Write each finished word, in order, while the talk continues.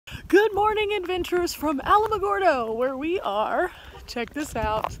Good morning, adventurers from Alamogordo, where we are, check this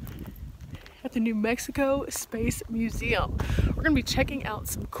out, at the New Mexico Space Museum. We're going to be checking out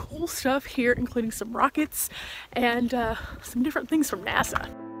some cool stuff here, including some rockets and some different things from NASA.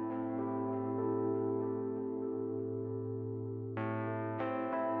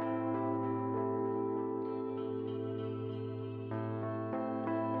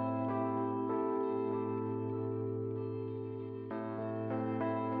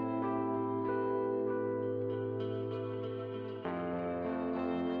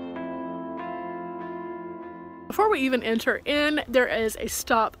 Before we even enter in, there is a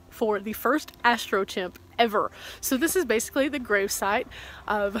stop for the first astro chimp ever. So this is basically the gravesite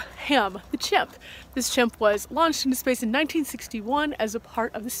of Ham, the chimp. This chimp was launched into space in 1961 as a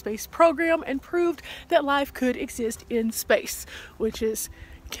part of the space program and proved that life could exist in space, which is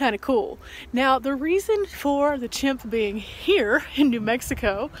kind of cool. Now, the reason for the chimp being here in New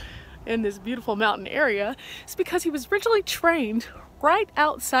Mexico, in this beautiful mountain area, is because he was originally trained right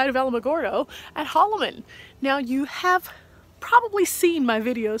outside of Alamogordo at Holloman. Now, you have probably seen my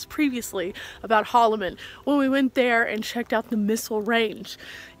videos previously about Holloman when we went there and checked out the missile range.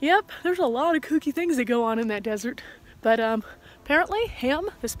 Yep, there's a lot of kooky things that go on in that desert, but apparently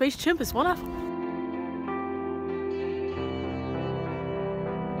Ham, the space chimp, is one of them.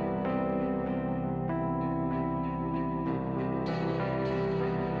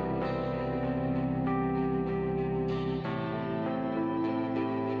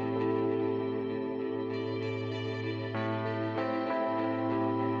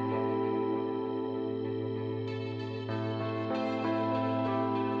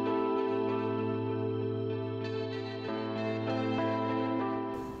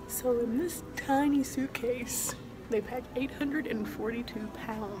 So in this tiny suitcase, they pack 842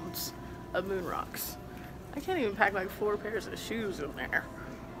 pounds of moon rocks. I can't even pack like 4 pairs of shoes in there.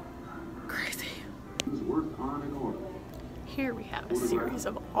 Crazy. Here we have a series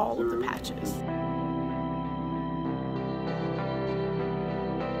of all of the patches.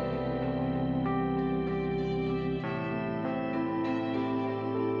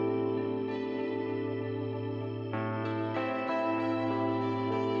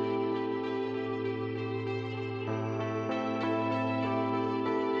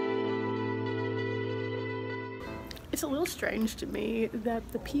 It's a little strange to me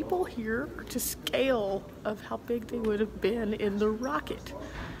that the people here are to scale of how big they would have been in the rocket.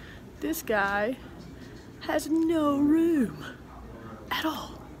 This guy has no room at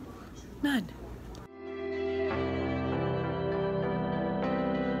all. None.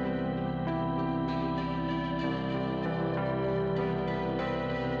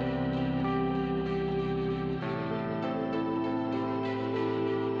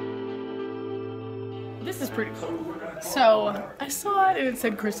 This is pretty cool. So I saw it and it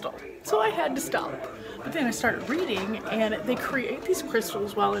said crystal, so I had to stop. But then I started reading, and they create these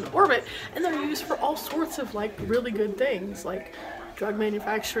crystals while in orbit, and they're used for all sorts of like really good things, like drug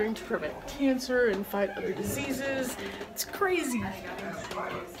manufacturing to prevent cancer and fight other diseases. It's crazy,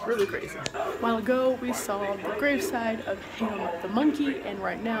 really crazy. A while ago we saw the graveside of Ham the monkey, and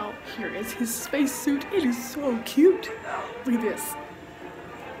right now here is his spacesuit. It is so cute. Look at this.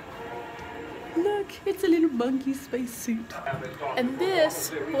 Look, it's a little monkey spacesuit. And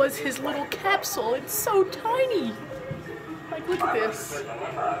this was his little capsule. It's so tiny. Like, look at this.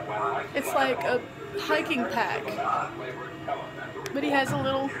 It's like a hiking pack. But he has a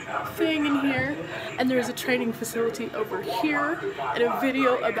little thing in here, and there's a training facility over here, and a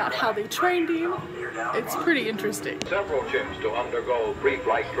video about how they trained him. It's pretty interesting. Several chimps to undergo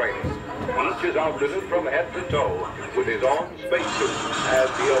pre-flight training. Each is outfitted from head to toe with his own spacesuit as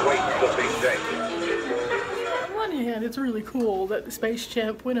he awaits the big day. On one hand, it's really cool that the space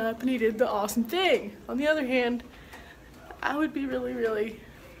chimp went up and he did the awesome thing. On the other hand, I would be really,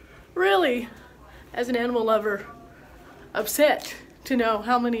 as an animal lover, upset to know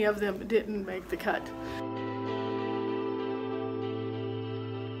how many of them didn't make the cut.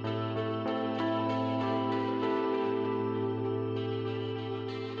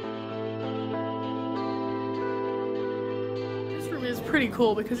 Is pretty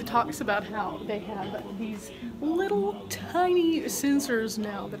cool because it talks about how they have these little tiny sensors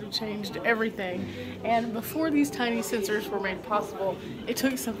now that have changed everything, and before these tiny sensors were made possible, it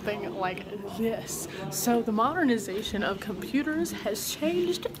took something like this. So the modernization of computers has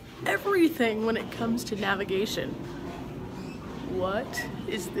changed everything when it comes to navigation. What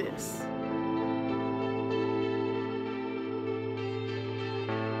is this?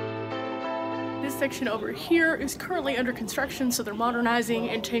 This section over here is currently under construction, so they're modernizing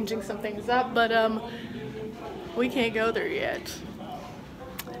and changing some things up, but we can't go there yet.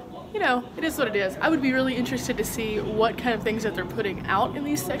 you know, it is what it is. I would be really interested to see what kind of things that they're putting out in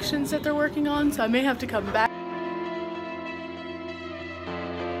these sections that they're working on, so I may have to come back.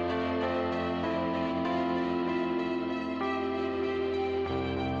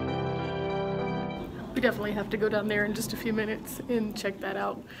 We definitely have to go down there in just a few minutes and check that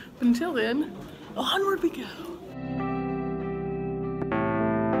out. But until then, onward we go.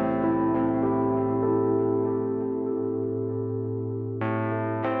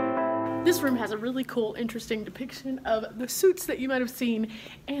 This room has a really cool, interesting depiction of the suits that you might have seen,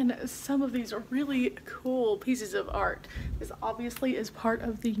 and some of these are really cool pieces of art. This obviously is part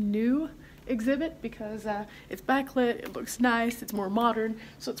of the new exhibit because it's backlit, it looks nice, it's more modern,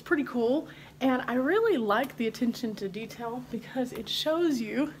 so it's pretty cool. And I really like the attention to detail because it shows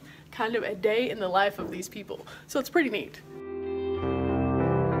you kind of a day in the life of these people. So it's pretty neat.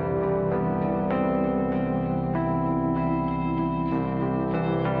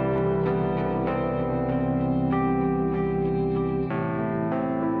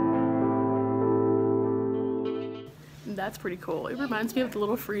 That's pretty cool. It reminds me of the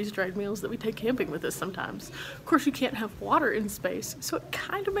little freeze-dried meals that we take camping with us sometimes. Of course, you can't have water in space, so it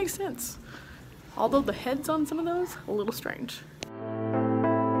kind of makes sense. Although the heads on some of those, a little strange.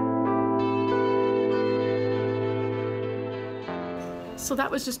 So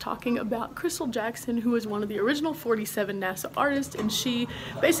that was just talking about Crystal Jackson, who was one of the original 47 NASA artists, and she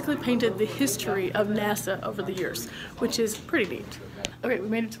basically painted the history of NASA over the years, which is pretty neat. Okay, we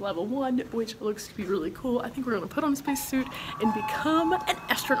made it to level 1, which looks to be really cool. I think we're gonna put on a spacesuit and become an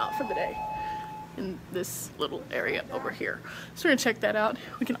astronaut for the day in this little area over here. So we're gonna check that out.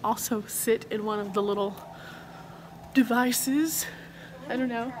 We can also sit in one of the little devices. I don't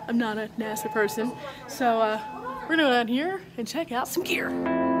know, I'm not a NASA person. So we're gonna go down here and check out some gear.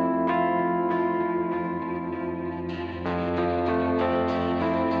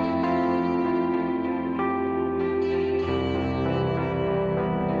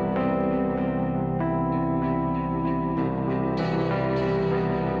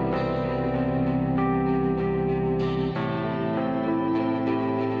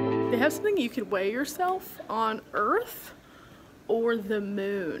 They have something you could weigh yourself on Earth or the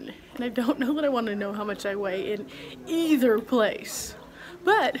moon. And I don't know that I want to know how much I weigh in either place.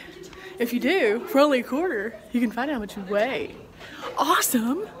 But if you do, for only a quarter, you can find out how much you weigh.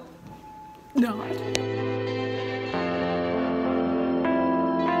 Awesome! Not.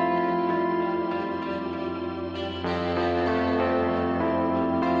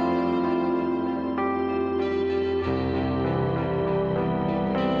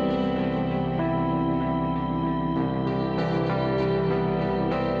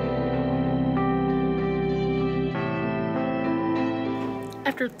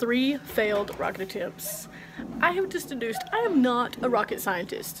 After 3 failed rocket attempts, I have just deduced I am not a rocket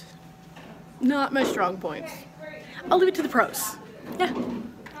scientist. Not my strong point. I'll leave it to the pros. Yeah,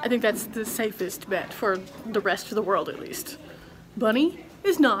 I think that's the safest bet for the rest of the world at least. Bunny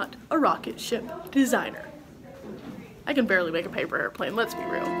is not a rocket ship designer. I can barely make a paper airplane, let's be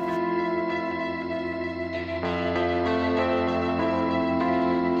real.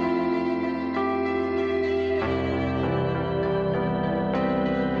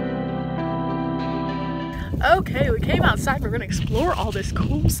 Okay, we came outside. We're gonna explore all this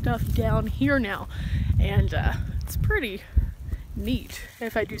cool stuff down here now. And it's pretty neat,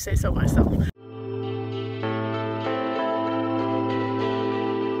 if I do say so myself.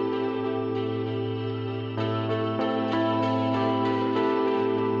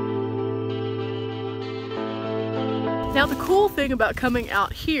 Now the cool thing about coming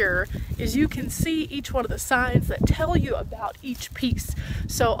out here is you can see each one of the signs that tell you about each piece.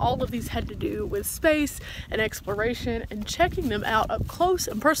 So all of these had to do with space and exploration, and checking them out up close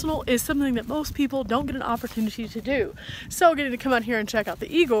and personal is something that most people don't get an opportunity to do. So getting to come out here and check out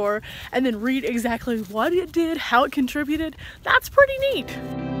the Igor and then read exactly what it did, how it contributed, that's pretty neat.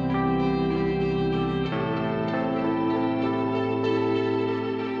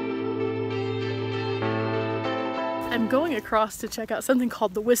 I'm going across to check out something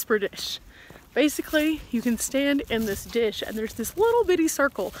called the Whisper Dish. Basically, you can stand in this dish and there's this little bitty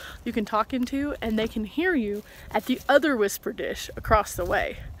circle you can talk into, and they can hear you at the other Whisper Dish across the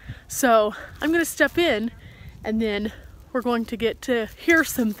way. So I'm gonna step in and then we're going to get to hear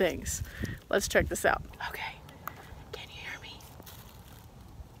some things. Let's check this out. Okay, can you hear me?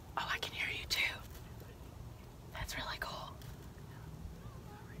 Oh, I can hear you too. That's really cool.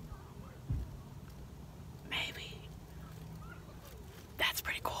 Maybe. That's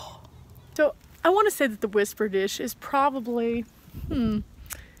pretty cool. So I want to say that the Whisper Dish is probably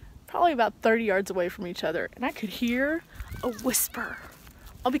about 30 yards away from each other, and I could hear a whisper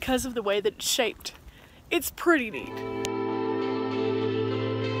all because of the way that it's shaped. It's pretty neat.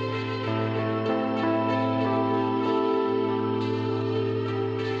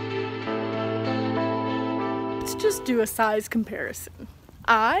 Let's just do a size comparison.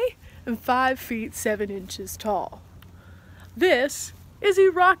 I am 5 feet 7 inches tall. This is a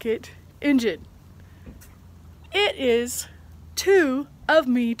rocket engine. It is 2 of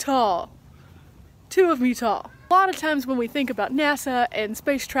me tall. 2 of me tall. A lot of times when we think about NASA and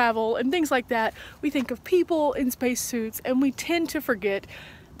space travel and things like that, we think of people in spacesuits and we tend to forget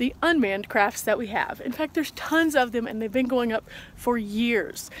the unmanned crafts that we have. In fact, there's tons of them and they've been going up for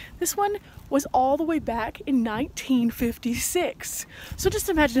years. This one was all the way back in 1956. So just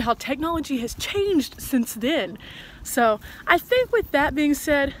imagine how technology has changed since then. So I think with that being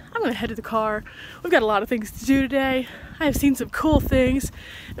said, I'm gonna head to the car. We've got a lot of things to do today. I have seen some cool things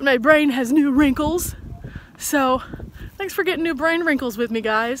and my brain has new wrinkles. So thanks for getting new brain wrinkles with me,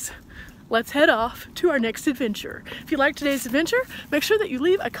 guys. Let's head off to our next adventure. If you liked today's adventure, make sure that you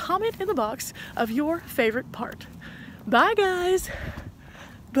leave a comment in the box of your favorite part. Bye, guys.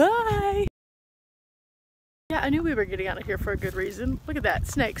 Bye. Yeah, I knew we were getting out of here for a good reason. Look at that,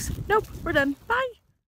 snakes. Nope, we're done. Bye.